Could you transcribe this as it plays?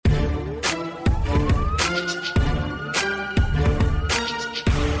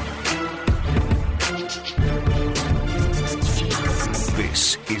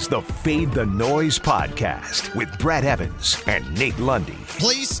the Fade the Noise podcast with Brad Evans and Nate Lundy.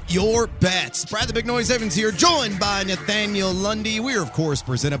 Place your bets. Brad the Big Noise Evans here, joined by Nathaniel Lundy. We are, of course,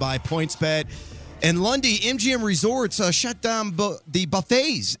 presented by PointsBet. And Lundy, MGM Resorts shut down the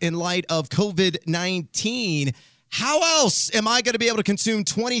buffets in light of COVID-19. How else am I going to be able to consume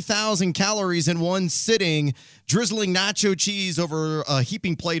 20,000 calories in one sitting, drizzling nacho cheese over a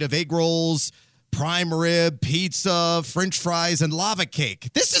heaping plate of egg rolls, prime rib, pizza, French fries, and lava cake?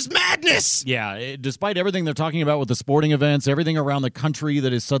 This is madness! Yeah, despite everything they're talking about with the sporting events, everything around the country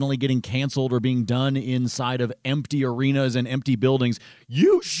that is suddenly getting canceled or being done inside of empty arenas and empty buildings,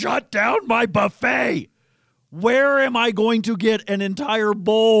 you shut down my buffet! Where am I going to get an entire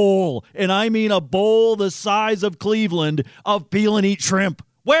bowl, and I mean a bowl the size of Cleveland, of peel and eat shrimp?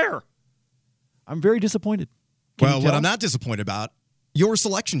 Where? I'm very disappointed. Well, what I'm not disappointed about, your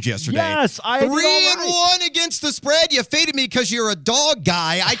selections yesterday. Yes, I 3-1 against the spread. You faded me because you're a dog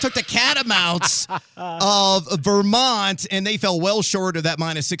guy. I took the Catamounts of Vermont, and they fell well short of that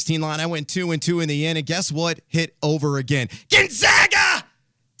minus 16 line. I went 2-2 in the end, and guess what? Hit over again. Gonzaga!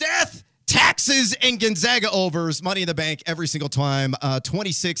 Death, taxes, and Gonzaga overs. Money in the bank every single time.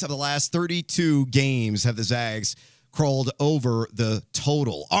 26 of the last 32 games have the Zags crawled over the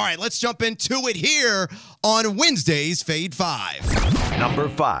total. All right, let's jump into it here on Wednesday's Fade 5. Number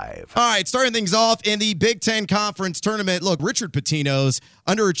 5. All right, starting things off in the Big Ten Conference Tournament. Look, Richard Pitino's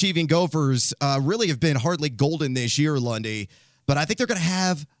underachieving Gophers really have been hardly golden this year, Lundy, but I think they're going to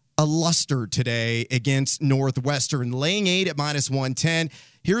have a luster today against Northwestern, laying 8 at minus 110.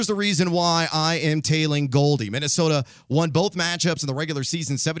 Here's the reason why I am tailing Goldie. Minnesota won both matchups in the regular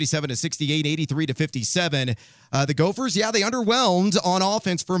season, 77-68, 83-57. The Gophers, they underwhelmed on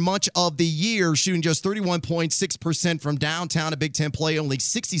offense for much of the year, shooting just 31.6% from downtown. A Big Ten play, only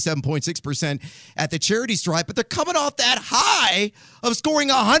 67.6% at the charity stripe. But they're coming off that high of scoring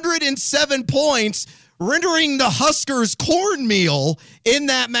 107 points, rendering the Huskers cornmeal in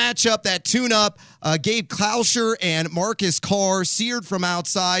that matchup, that tune-up. Gabe Klauscher and Marcus Carr seared from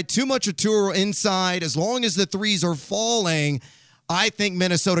outside. Too much Arturo inside. As long as the threes are falling, I think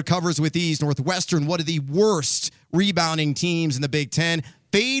Minnesota covers with ease. Northwestern, one of the worst rebounding teams in the Big Ten.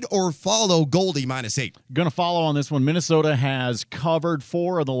 Fade or follow Goldie minus 8. Going to follow on this one. Minnesota has covered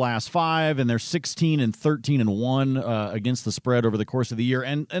 4 of the last 5, and they're 16-13-1 against the spread over the course of the year.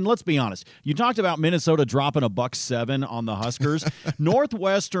 And let's be honest, you talked about Minnesota dropping $1.07 on the Huskers.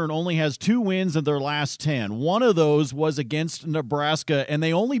 Northwestern only has 2 wins in their last 10. One of those was against Nebraska, and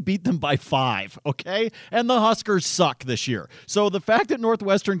they only beat them by 5, okay? And the Huskers suck this year. So the fact that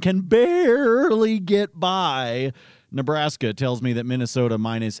Northwestern can barely get by Nebraska tells me that Minnesota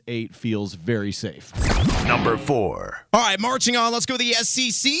minus 8 feels very safe. Number 4. All right, marching on. Let's go to the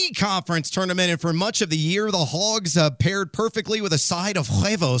SEC Conference Tournament. And for much of the year, the Hogs paired perfectly with a side of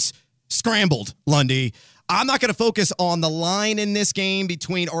huevos. Scrambled, Lundy. I'm not going to focus on the line in this game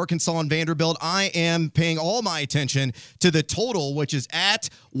between Arkansas and Vanderbilt. I am paying all my attention to the total, which is at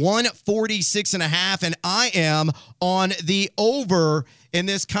 146.5, and I am on the over in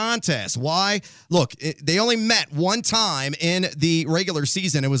this contest. Why? Look, they only met one time in the regular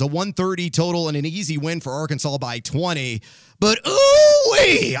season. It was a 130 total and an easy win for Arkansas by 20. But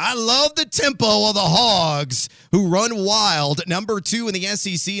ooh-wee, I love the tempo of the Hogs, who run wild. Number 2 in the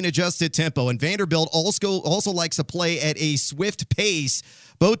SEC in adjusted tempo. And Vanderbilt also likes to play at a swift pace.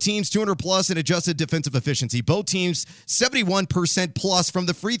 Both teams 200-plus in adjusted defensive efficiency. Both teams 71%+ from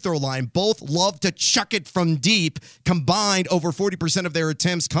the free throw line. Both love to chuck it from deep. Combined, over 40% of their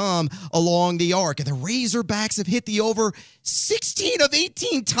attempts come along the arc. And the Razorbacks have hit the over 16 of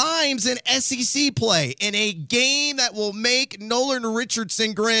 18 times in SEC play in a game that will make Nolan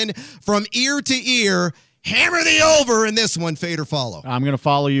Richardson grin from ear to ear. Hammer the over in this one, fade or follow. I'm going to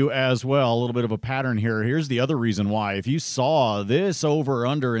follow you as well. A little bit of a pattern here. Here's the other reason why. If you saw this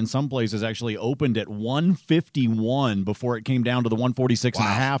over-under in some places actually opened at 151 before it came down to the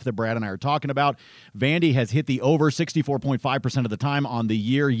 146.5 that Brad and I are talking about. Vandy has hit the over 64.5% of the time on the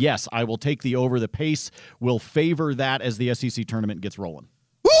year. Yes, I will take the over. The pace will favor that as the SEC tournament gets rolling.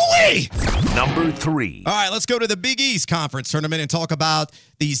 Woo-wee! Number 3. All right, let's go to the Big East Conference Tournament and talk about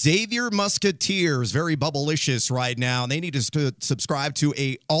the Xavier Musketeers. Very bubblicious right now. They need to subscribe to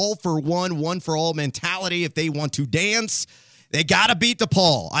a all-for-one, one-for-all mentality if they want to dance. They got to beat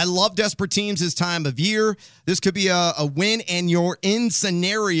DePaul. I love desperate teams this time of year. This could be a win and you're in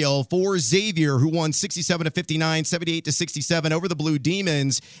scenario for Xavier, who won 67-59, 78-67 over the Blue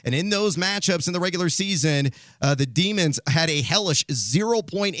Demons. And in those matchups in the regular season, the Demons had a hellish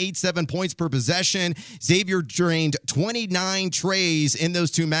 0.87 points per possession. Xavier drained 29 trays in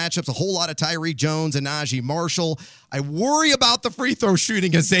those two matchups, a whole lot of Tyreek Jones and Najee Marshall. I worry about the free throw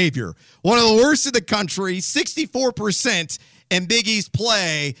shooting of Xavier. One of the worst in the country, 64% in Big East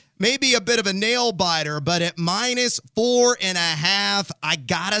play. Maybe a bit of a nail biter, but at -4.5, I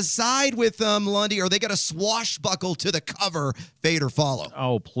got to side with them, Lundy. Or they got to swashbuckle to the cover, fade or follow.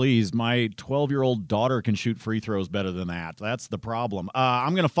 Oh, please. My 12-year-old daughter can shoot free throws better than that. That's the problem.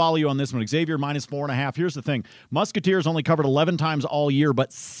 I'm going to follow you on this one. Xavier -4.5. Here's the thing. Musketeers only covered 11 times all year,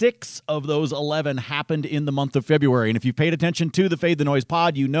 but 6 of those 11 happened in the month of February. And if you've paid attention to the Fade the Noise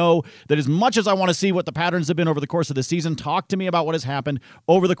pod, you know that as much as I want to see what the patterns have been over the course of the season, talk to me about what has happened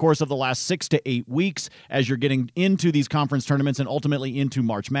over the course of the last 6 to 8 weeks as you're getting into these conference tournaments and ultimately into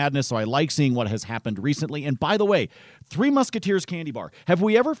March Madness. So I like seeing what has happened recently. And by the way, Three Musketeers candy bar. Have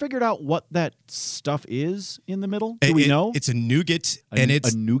we ever figured out what that stuff is in the middle? Do we know? It's a nougat, and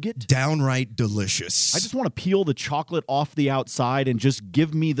it's a nougat? Downright delicious. I just want to peel the chocolate off the outside and just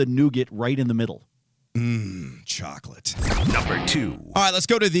give me the nougat right in the middle. Chocolate. Number 2. All right, let's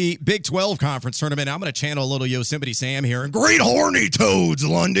go to the Big 12 Conference Tournament. I'm going to channel a little Yosemite Sam here. And great horny toads,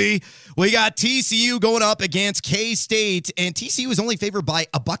 Lundy. We got TCU going up against K-State, and TCU is only favored by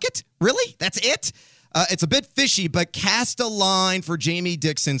a bucket? Really? That's it? It's a bit fishy, but cast a line for Jamie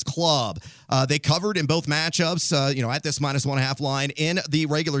Dixon's club. They covered in both matchups, at this -1.5 line in the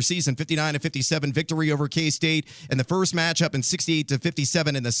regular season, 59-57 victory over K-State in the first matchup and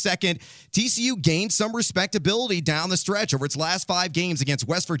 68-57 in the second. TCU gained some respectability down the stretch over its last 5 games against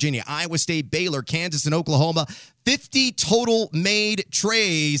West Virginia, Iowa State, Baylor, Kansas, and Oklahoma. 50 total made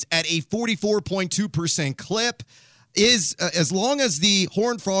trays at a 44.2% clip. As long as the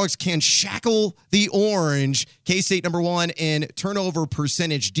Horned Frogs can shackle the orange, K-State number 1 in turnover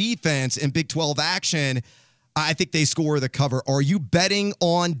percentage defense in Big 12 action, I think they score the cover. Are you betting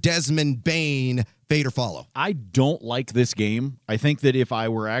on Desmond Bane? Fade or follow? I don't like this game. I think that if I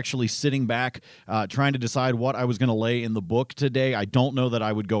were actually sitting back trying to decide what I was going to lay in the book today, I don't know that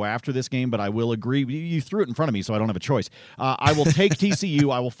I would go after this game, but I will agree. You threw it in front of me, so I don't have a choice. I will take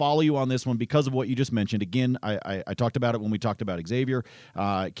TCU. I will follow you on this one because of what you just mentioned. Again, I talked about it when we talked about Xavier,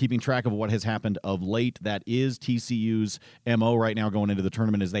 keeping track of what has happened of late. That is TCU's MO right now going into the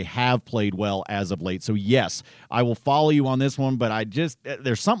tournament, as they have played well as of late. So, yes, I will follow you on this one, but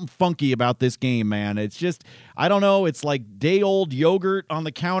there's something funky about this game, man. It's just, I don't know. It's like day-old yogurt on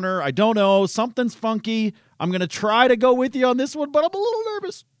the counter. I don't know. Something's funky. I'm going to try to go with you on this one, but I'm a little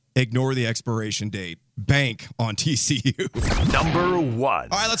nervous. Ignore the expiration date. Bank on TCU. Number 1.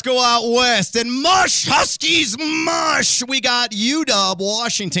 All right, let's go out west. And mush, Huskies, mush. We got UW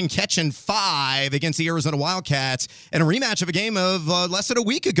Washington catching 5 against the Arizona Wildcats and a rematch of a game of less than a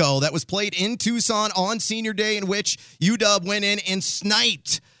week ago that was played in Tucson on Senior Day, in which UW went in and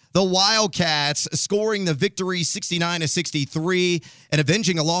sniped the Wildcats, scoring the victory 69-63 and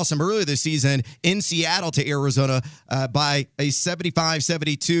avenging a loss from earlier this season in Seattle to Arizona by a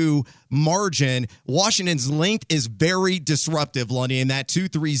 75-72 margin. Washington's length is very disruptive, Lundy, in that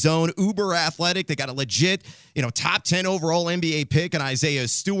 2-3 zone. Uber athletic. They got a legit, top 10 overall NBA pick in Isaiah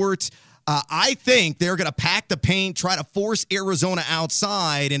Stewart. I think they're going to pack the paint, try to force Arizona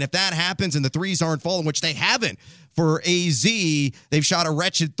outside, and if that happens and the threes aren't falling, which they haven't for AZ, they've shot a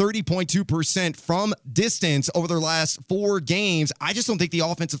wretched 30.2% from distance over their last 4 games. I just don't think the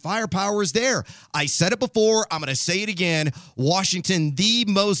offensive firepower is there. I said it before. I'm going to say it again. Washington, the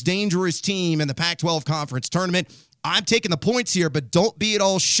most dangerous team in the Pac-12 Conference Tournament. I'm taking the points here, but don't be at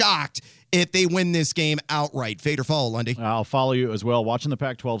all shocked if they win this game outright. Fade or follow, Lundy? I'll follow you as well. Watching the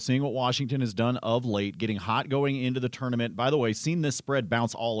Pac-12, seeing what Washington has done of late, getting hot going into the tournament. By the way, seen this spread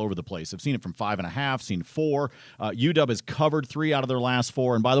bounce all over the place. I've seen it from 5.5, seen 4. UW has covered 3 out of their last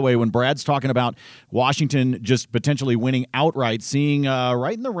 4. And by the way, when Brad's talking about Washington just potentially winning outright, seeing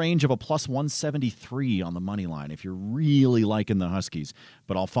right in the range of a +173 on the money line, if you're really liking the Huskies.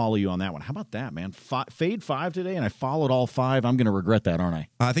 But I'll follow you on that one. How about that, man? Fade 5 today, and I followed all 5. I'm going to regret that, aren't I?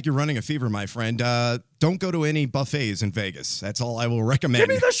 I think you're running a fever, my friend. Don't go to any buffets in Vegas. That's all I will recommend. Give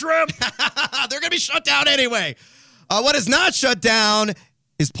me the shrimp! They're going to be shut down anyway. What is not shut down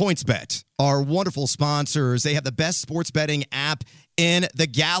is PointsBet, our wonderful sponsors. They have the best sports betting app in the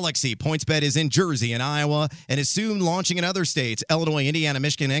galaxy. PointsBet is in Jersey and Iowa and is soon launching in other states, Illinois, Indiana,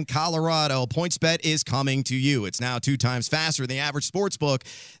 Michigan, and Colorado. PointsBet is coming to you. It's now 2 times faster than the average sports book.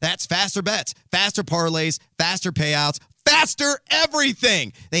 That's faster bets, faster parlays, faster payouts, faster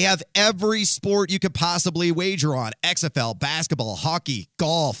everything. They have every sport you could possibly wager on. XFL, basketball, hockey,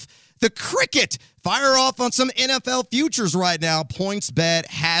 golf, the cricket. Fire off on some NFL futures right now. PointsBet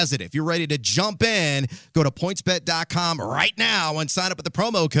has it. If you're ready to jump in, go to pointsbet.com right now and sign up with the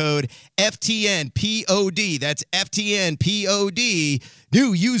promo code FTNPOD. That's FTNPOD.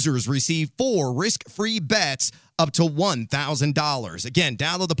 New users receive 4 risk-free bets up to $1,000. Again,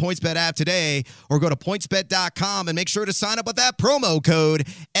 download the PointsBet app today or go to pointsbet.com and make sure to sign up with that promo code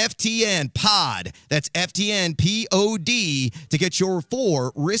FTNPOD. That's FTNPOD to get your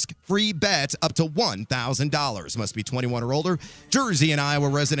 4 risk-free bets up to $1,000. Must be 21 or older. Jersey and Iowa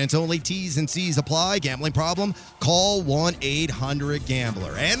residents only. T's and C's apply. Gambling problem? Call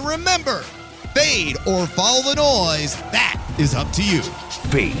 1-800-GAMBLER. And remember, fade or follow the noise. That is up to you.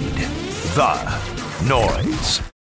 Fade the noise.